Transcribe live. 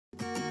Hi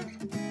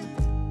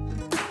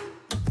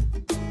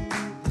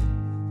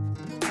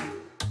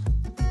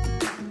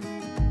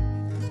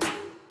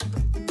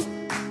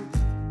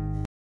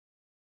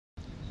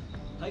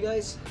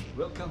guys,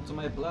 welcome to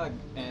my vlog,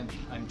 and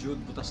I'm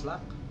Jude Butaslak,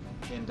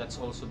 and that's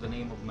also the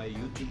name of my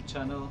YouTube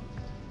channel.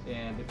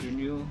 And if you're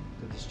new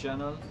to this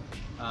channel,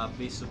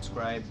 please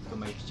subscribe to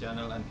my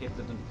channel and hit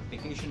the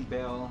notification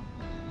bell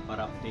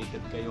para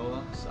updated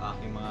kayo sa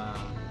aking mga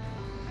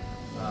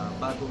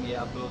bagong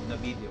i-upload na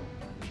video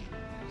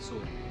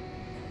soon.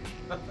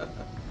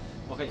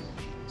 Okay,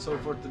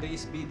 so for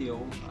today's video,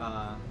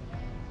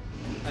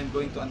 I'm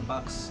going to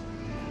unbox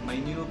my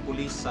new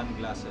police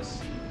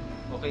sunglasses.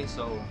 Okay,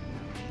 so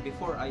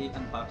before I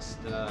unbox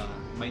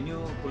my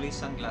new police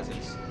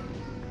sunglasses,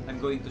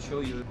 I'm going to show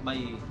you my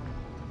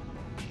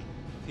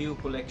few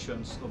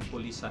collections of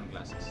police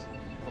sunglasses.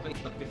 Okay,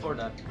 but before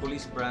that,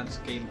 police brands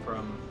came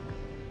from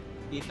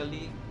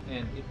Italy,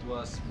 and it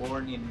was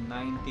born in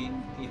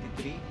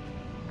 1983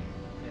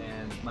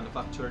 and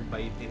manufactured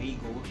by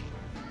Tirigo.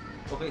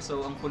 Okay,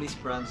 so ang police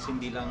brands,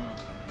 hindi lang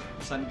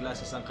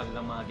sunglasses ang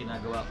kanilang mga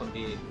ginagawa,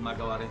 kundi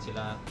gumagawa rin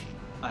sila,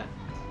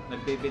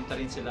 nagbebenta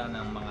rin sila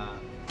ng mga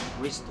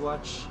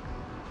wristwatch,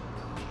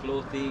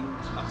 clothing,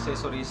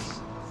 accessories,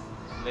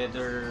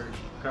 leather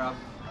craft,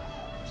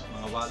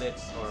 mga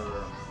wallets,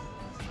 or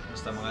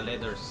basta mga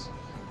leathers.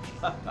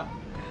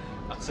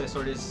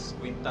 Accessories,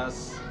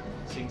 quintas,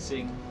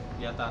 sing-sing,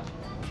 yata.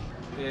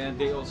 And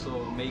they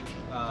also make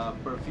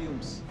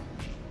perfumes,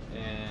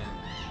 and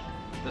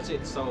that's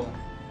it. So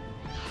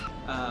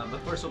but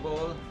first of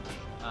all,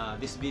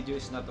 this video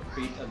is not a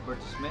paid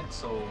advertisement,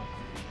 so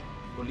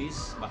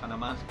police, baka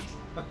naman.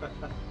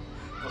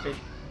 Okay,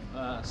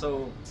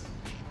 so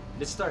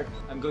let's start.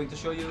 I'm going to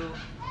show you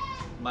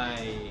my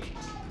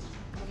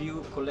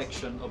few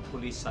collection of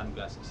police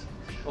sunglasses.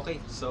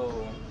 Okay,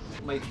 so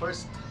my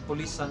first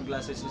police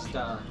sunglasses is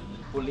the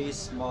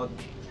Police Mod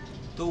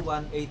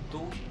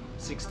 2182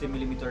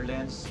 60mm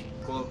lens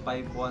called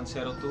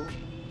 5102,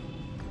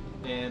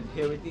 and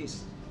here it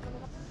is.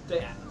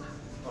 Damn.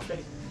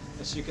 Okay,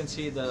 as you can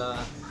see, the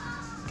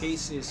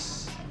case it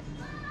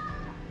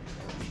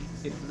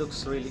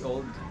looks really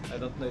old. I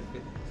don't know if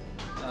it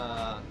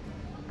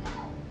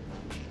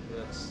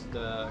that's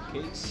the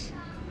case.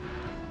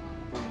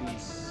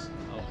 Police.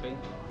 Okay,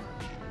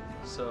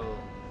 so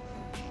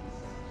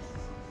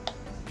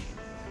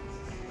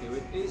here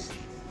it is.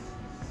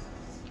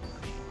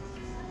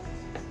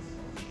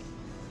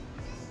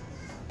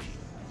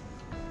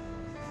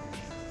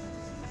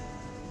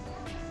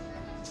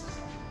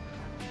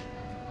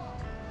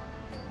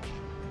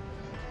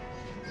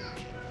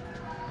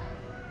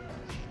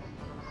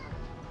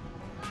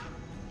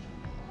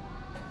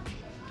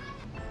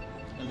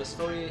 And the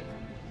story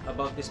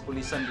about these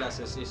police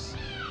sunglasses is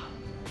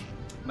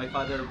my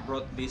father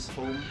brought this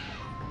home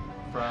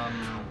from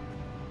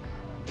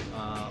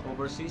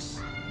overseas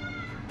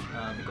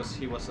because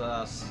he was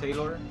a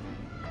sailor,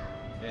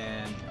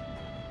 and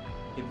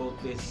he bought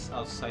this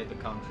outside the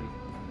country,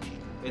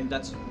 and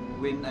that's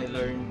when I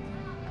learned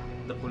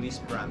the police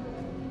brand.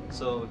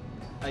 So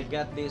I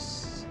got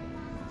this,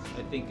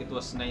 I think it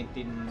was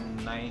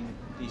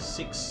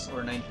 1996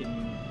 or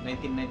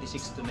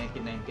 1996 to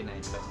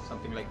 1999,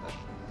 something like that.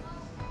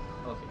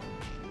 Okay,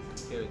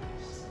 here it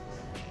is.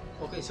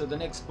 Okay, so the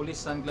next police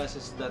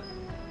sunglasses that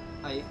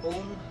I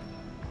own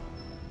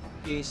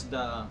is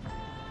the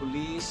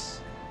Police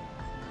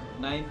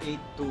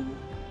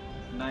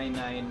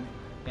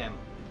 98299M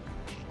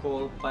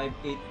called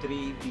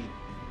 583B.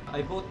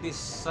 I bought these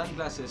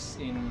sunglasses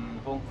in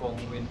Hong Kong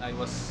when I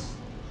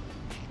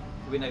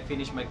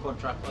finished my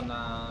contract on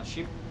a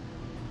ship,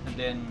 and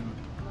then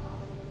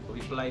we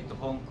flight to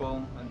Hong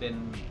Kong, and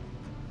then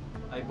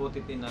I bought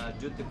it in a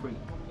duty free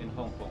in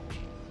Hong Kong.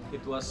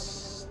 It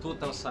was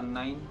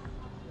 2009,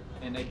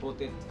 and I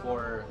bought it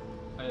for,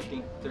 I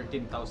think,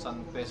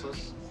 13,000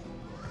 pesos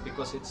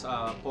because it's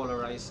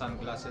polarized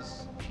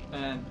sunglasses,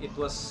 and it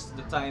was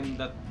the time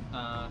that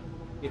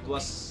it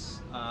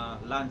was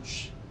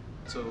launch,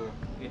 so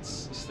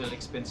it's still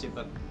expensive,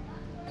 but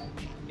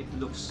it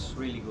looks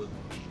really good.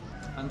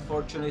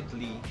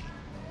 Unfortunately,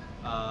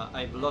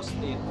 I've lost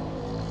it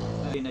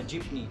in a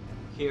jeepney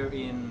here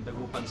in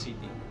Dagupan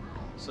City.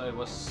 So I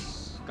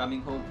was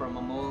coming home from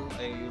a mall,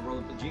 I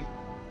rode the jeep,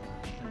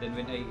 and then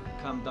when I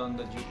come down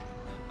the jeep,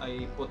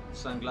 I put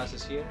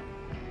sunglasses here,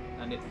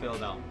 and it fell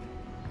down.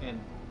 And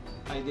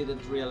I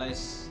didn't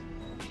realize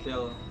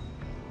till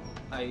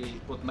I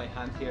put my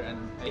hand here,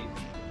 and I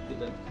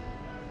didn't,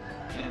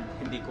 and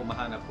hindi ko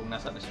mahanap kung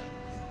nasa na siya.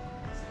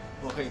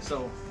 Okay,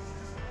 so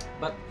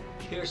but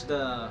here's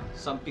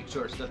some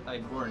pictures that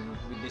I born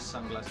with these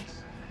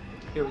sunglasses.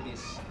 Here it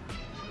is.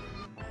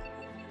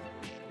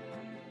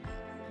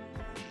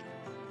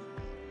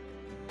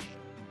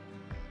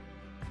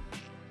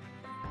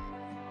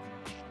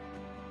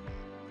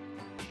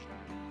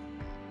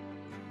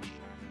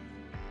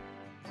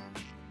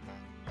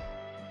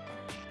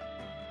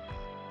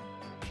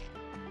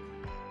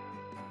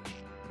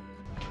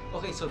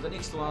 Okay, so the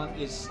next one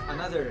is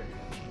another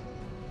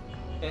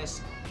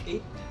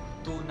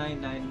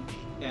S8299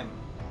 M.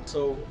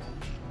 So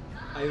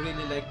I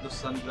really like those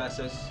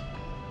sunglasses,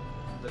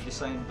 the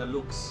design, the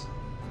looks,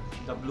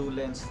 the blue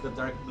lens, the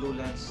dark blue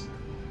lens.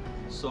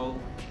 So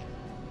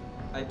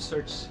I've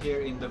searched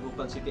here in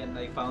Dagupan City and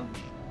I found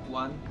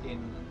one in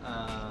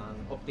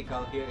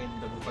optical here in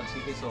Dagupan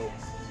City. So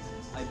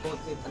I bought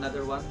it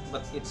another one,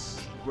 but it's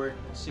worth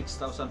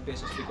 6,000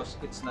 pesos because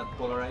it's not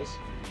polarized.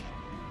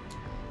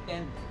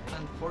 And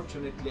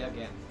unfortunately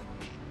again,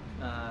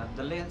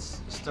 the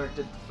lens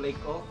started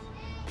to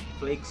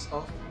flakes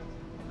off,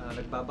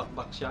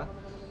 nagbabakbak siya.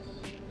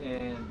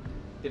 And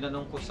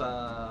tinanong ko sa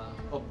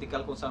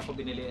optical kung saan ko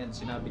binili and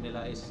sinabi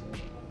nila is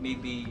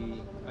maybe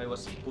I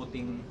was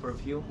putting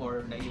perfume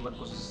or naiwan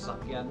ko sa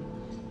sasakyan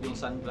yung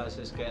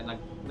sunglasses kaya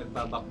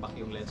nagbabakbak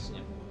yung lens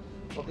niya.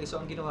 Okay, so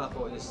ang ginawa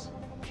ko is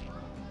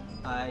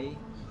I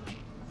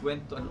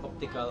went to an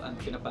optical and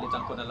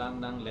pinapalitan ko na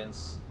lang ng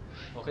lens.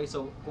 Okay,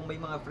 so kung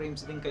may mga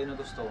frames din kayo na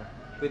gusto,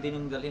 pwede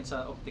nyo dalhin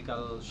sa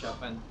optical shop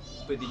and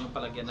pwede nyo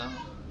palagyan ng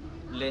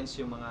lens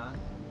yung mga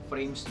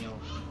frames nyo.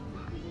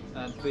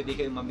 And pwede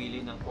kayong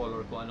mamili ng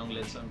color kung anong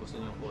lens ang gusto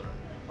nyo color.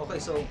 Okay,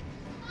 so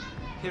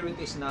here it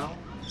is now.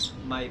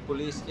 My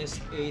Police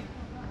S8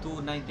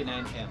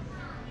 299M.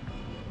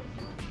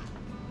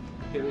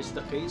 Here is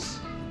the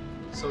case.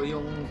 So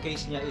yung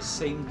case niya is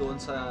same doon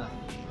sa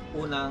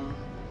unang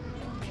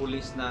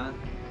Police na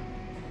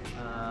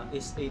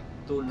S8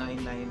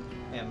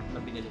 299M na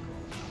binili ko.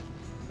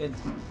 And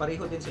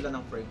pareho din sila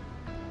ng frame.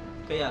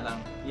 Kaya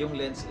lang, yung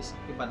lens is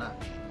iba na.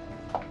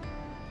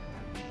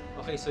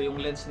 Okay, so yung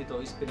lens nito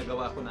is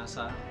pinagawa ko na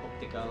sa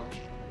optical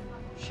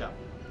shop.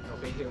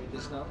 Okay, here it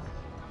is now.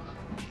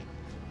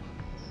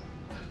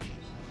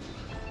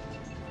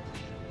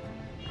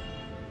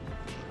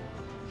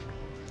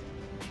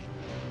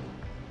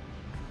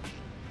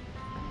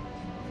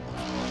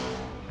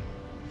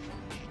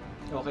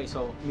 Okay,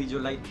 so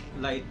medyo light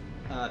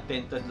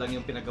tinted lang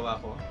yung pinagawa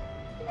ko.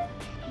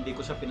 Hindi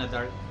ko siya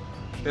pinadark.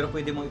 Pero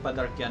pwede mong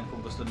ipa-dark yan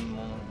kung gusto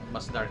mong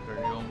mas darker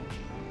yung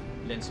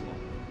lens mo.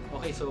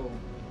 Okay, so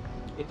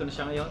ito na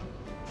siya ngayon.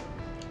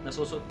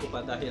 Nasusot ko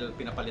pa dahil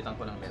pinapalitan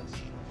ko ng lens.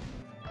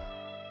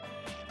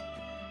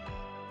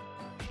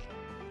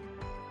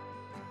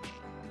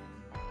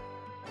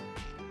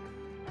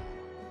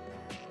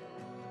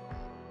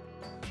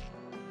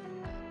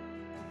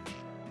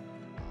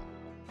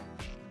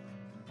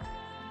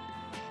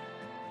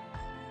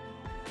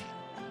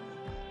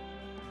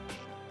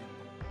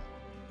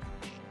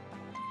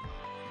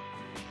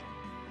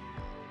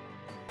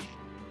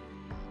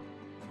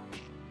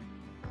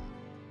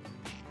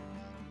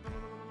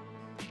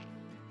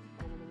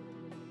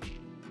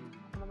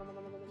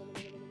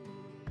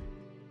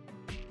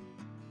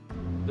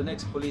 The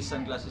next police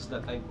sunglasses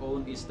that I've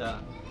owned is the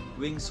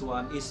Wings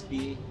 1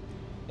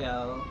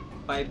 SPL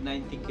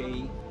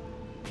 590K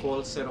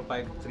Call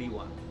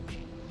 0531,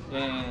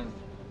 and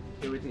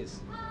here it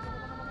is.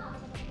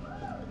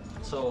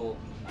 So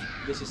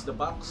this is the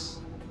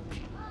box,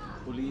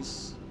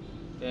 police,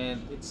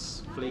 and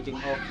it's flaking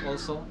off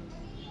also.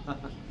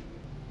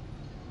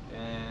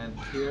 And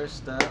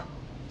here's the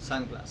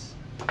sunglass.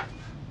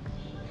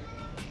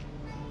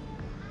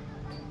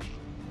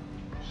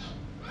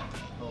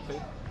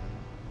 Okay.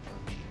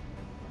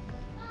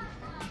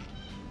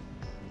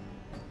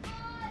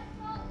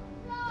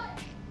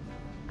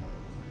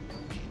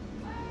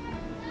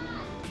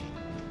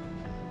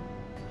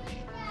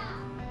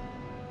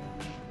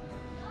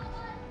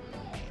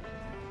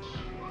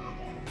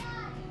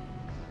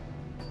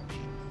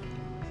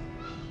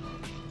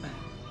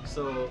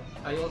 So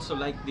I also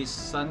like this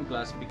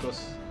sunglass because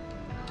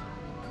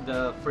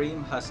the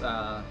frame has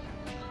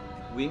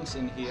wings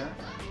in here,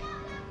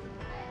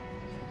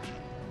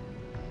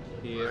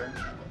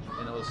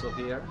 and also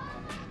here.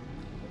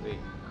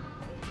 Wait,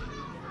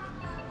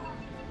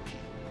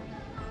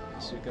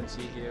 as you can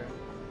see here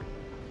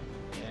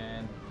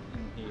and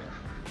in here.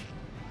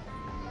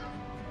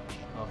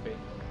 Okay.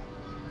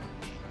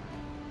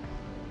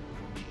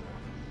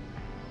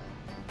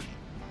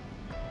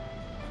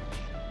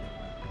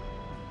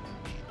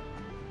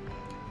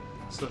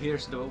 So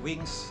here's the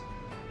Wings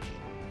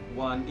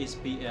 1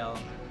 SPL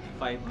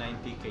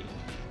 590K.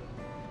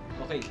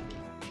 Okay.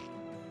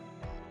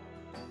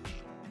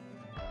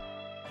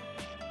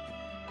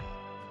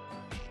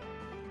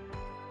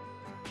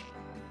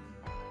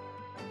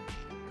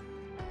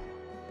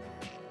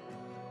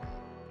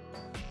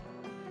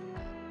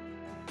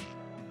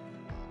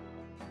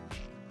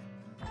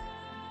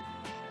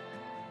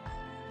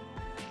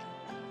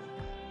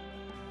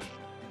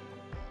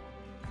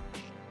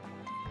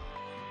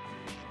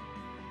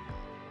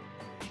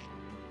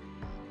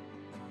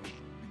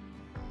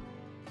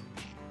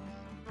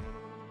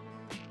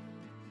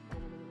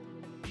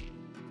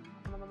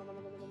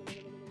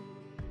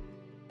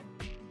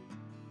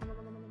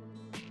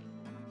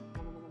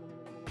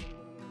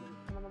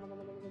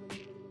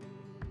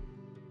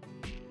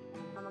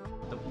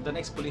 The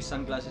next police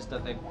sunglasses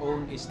that I've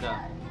owned is the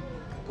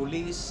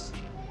Police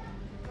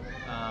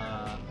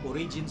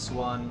Origins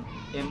 1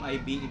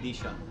 MIB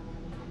edition.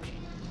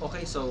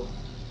 Okay, so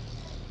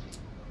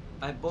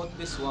I bought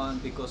this one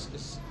because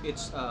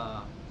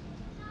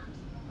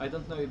I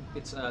don't know if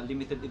it's a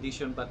limited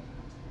edition, but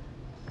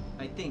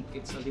I think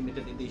it's a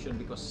limited edition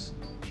because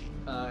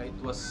it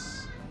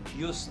was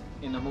used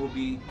in a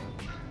movie,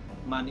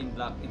 Man in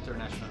Black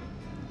International.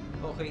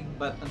 Okay,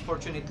 but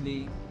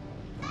unfortunately,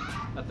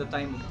 at the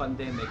time of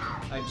pandemic,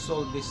 I've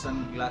sold these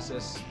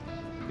sunglasses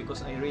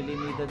because I really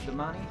needed the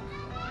money.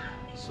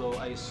 So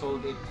I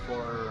sold it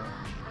for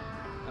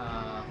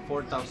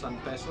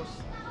 4,000 pesos.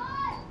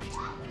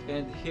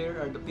 And here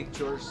are the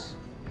pictures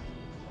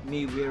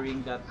me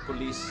wearing that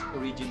Police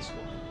Origins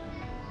one.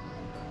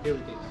 Here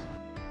it is.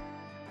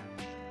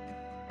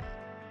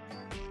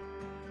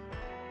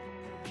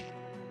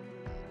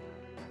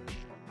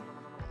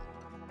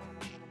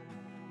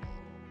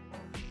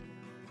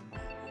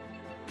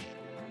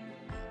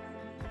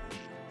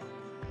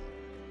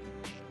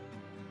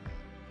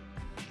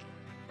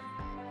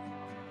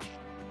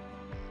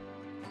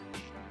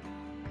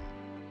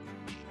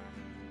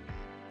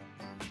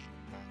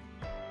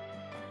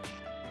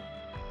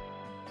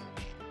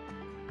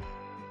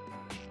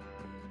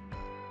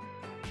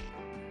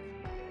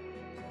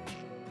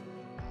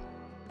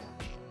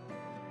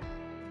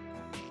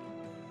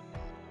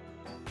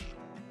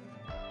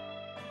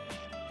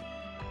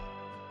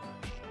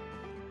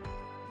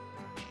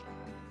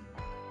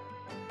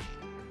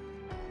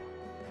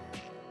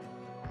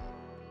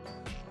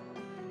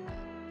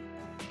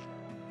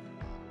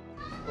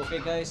 Okay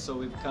guys, so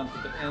we've come to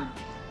the end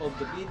of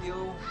the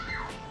video.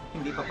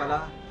 Hindi pa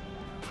pala,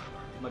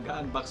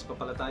 mag-unbox pa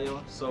pala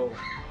tayo. So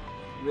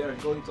we are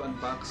going to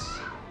unbox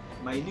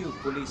my new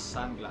police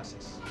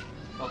sunglasses.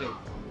 Okay,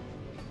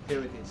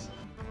 here it is.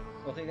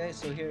 Okay guys,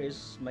 so here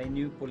is my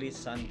new police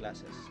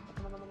sunglasses.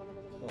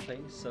 Okay,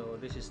 so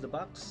this is the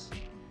box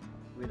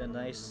with a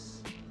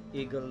nice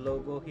eagle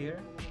logo here,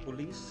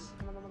 police.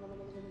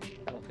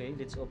 Okay,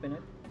 let's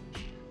open it.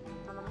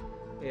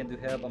 And we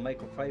have a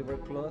microfiber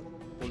cloth,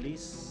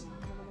 police,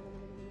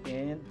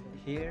 and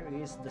here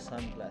is the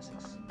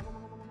sunglasses.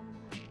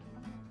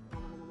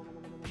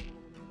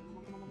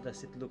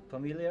 Does it look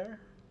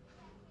familiar?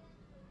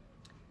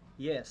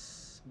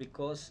 Yes,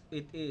 because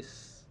it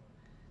is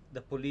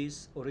the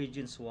Police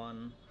Origins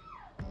 1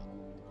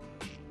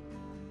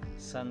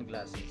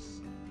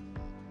 sunglasses,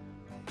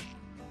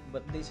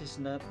 but this is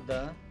not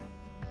the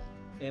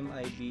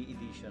MIB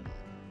edition,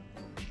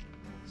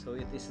 so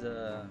it is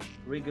the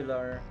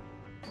regular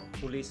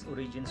Police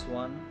Origins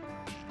 1,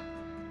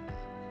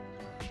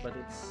 but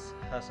it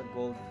has a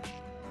gold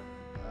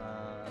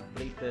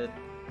plated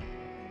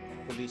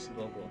police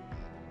logo.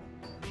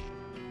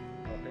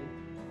 Okay,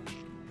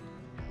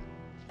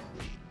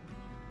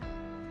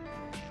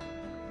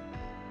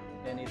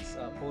 and it's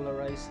a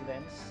polarized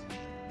lens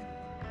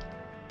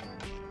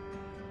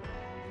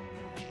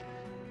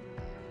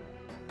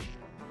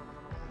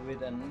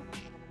with an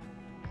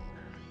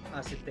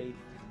acetate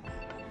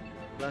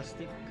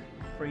plastic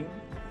frame,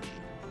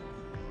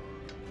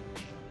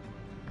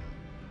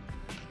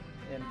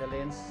 and the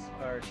lens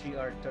are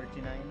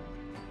CR39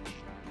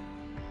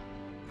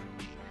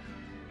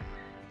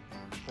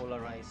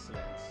 polarized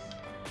lens.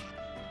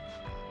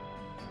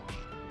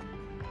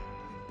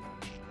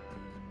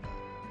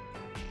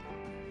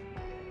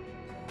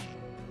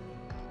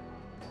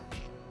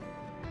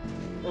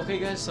 Okay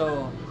guys,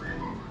 so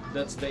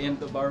that's the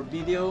end of our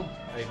video.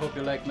 I hope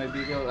you like my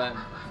video, and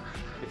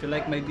if you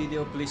like my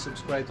video, please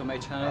subscribe to my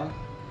channel,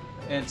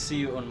 and see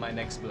you on my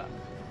next vlog.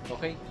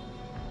 Okay?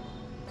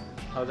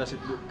 How does it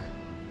look?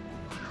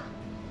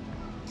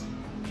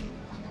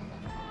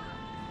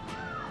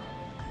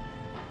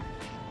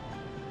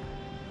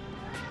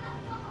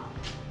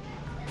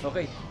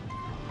 Okay,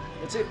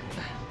 that's it.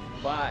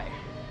 Bye!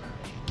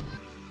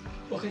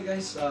 Okay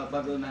guys,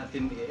 bago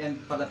natin i-end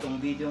pala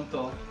tong video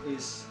to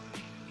is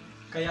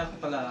kaya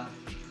ko pala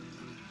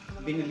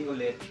binili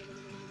ulit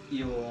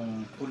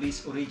yung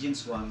Police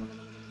Origins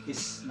 1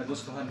 is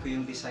nagustuhan ko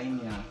yung design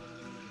niya,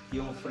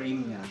 yung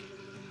frame niya.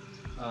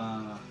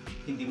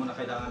 Hindi mo na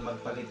kailangan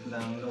magpalit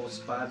ng nose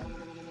pad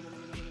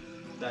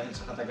dahil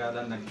sa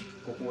katagalan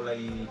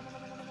nagkukulay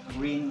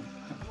green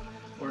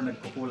or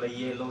nagkukulay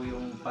yellow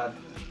yung pad,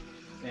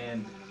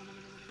 and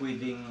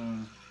pwedeng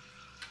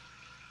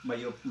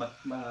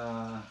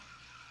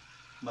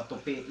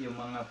matupi yung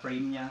mga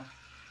frame niya.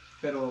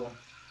 Pero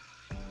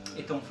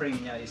itong frame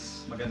niya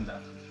is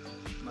maganda,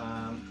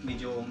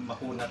 medyo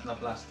makunat na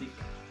plastic,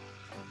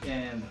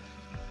 and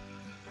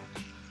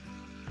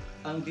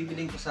ang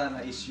bibiling ko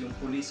sana is yung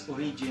Police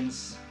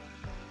Origins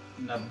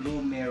na blue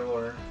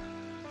mirror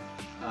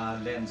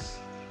lens.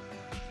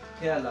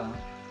 Kaya lang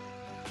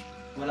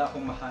wala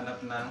akong mahanap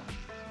na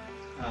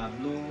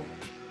blue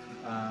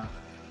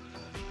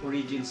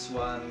Origins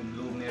 1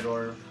 blue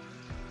mirror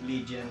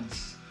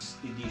Legends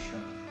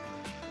edition.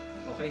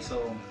 Okay,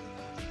 so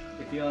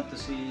if you want to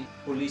see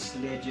Police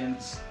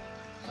Legends,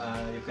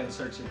 you can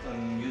search it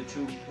on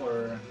YouTube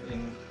or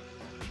in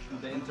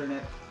the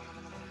internet,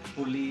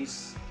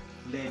 Police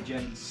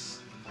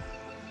Legends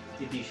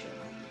edition.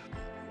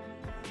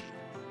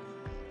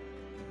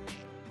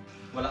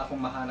 Wala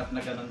akong mahanap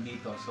na ganun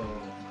dito, so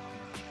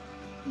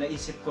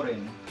naisip ko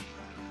rin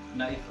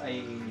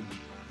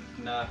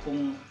na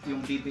kung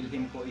yung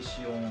bibilhin ko is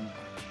yung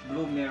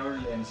blue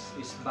mirror lens,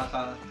 is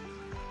baka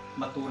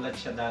matulad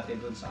siya dati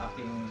dun sa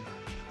aking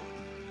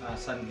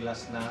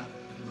sunglass na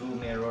blue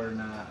mirror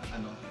na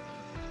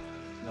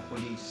na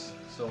police.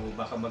 So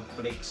baka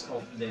mag-breaks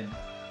off din.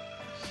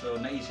 So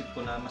naisip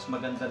ko na mas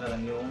maganda na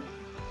lang yung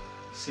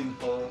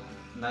simple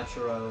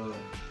natural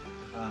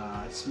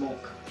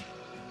smoke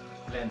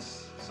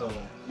lens. So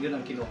yun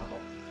ang kinuha ko.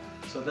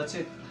 So that's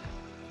it,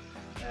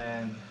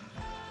 and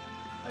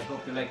I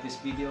hope you like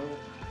this video,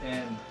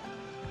 and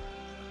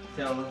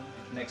till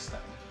next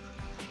time.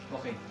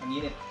 Okay, ang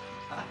init.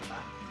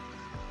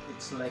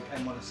 It's like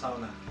I'm on a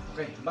sauna.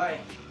 Okay, bye!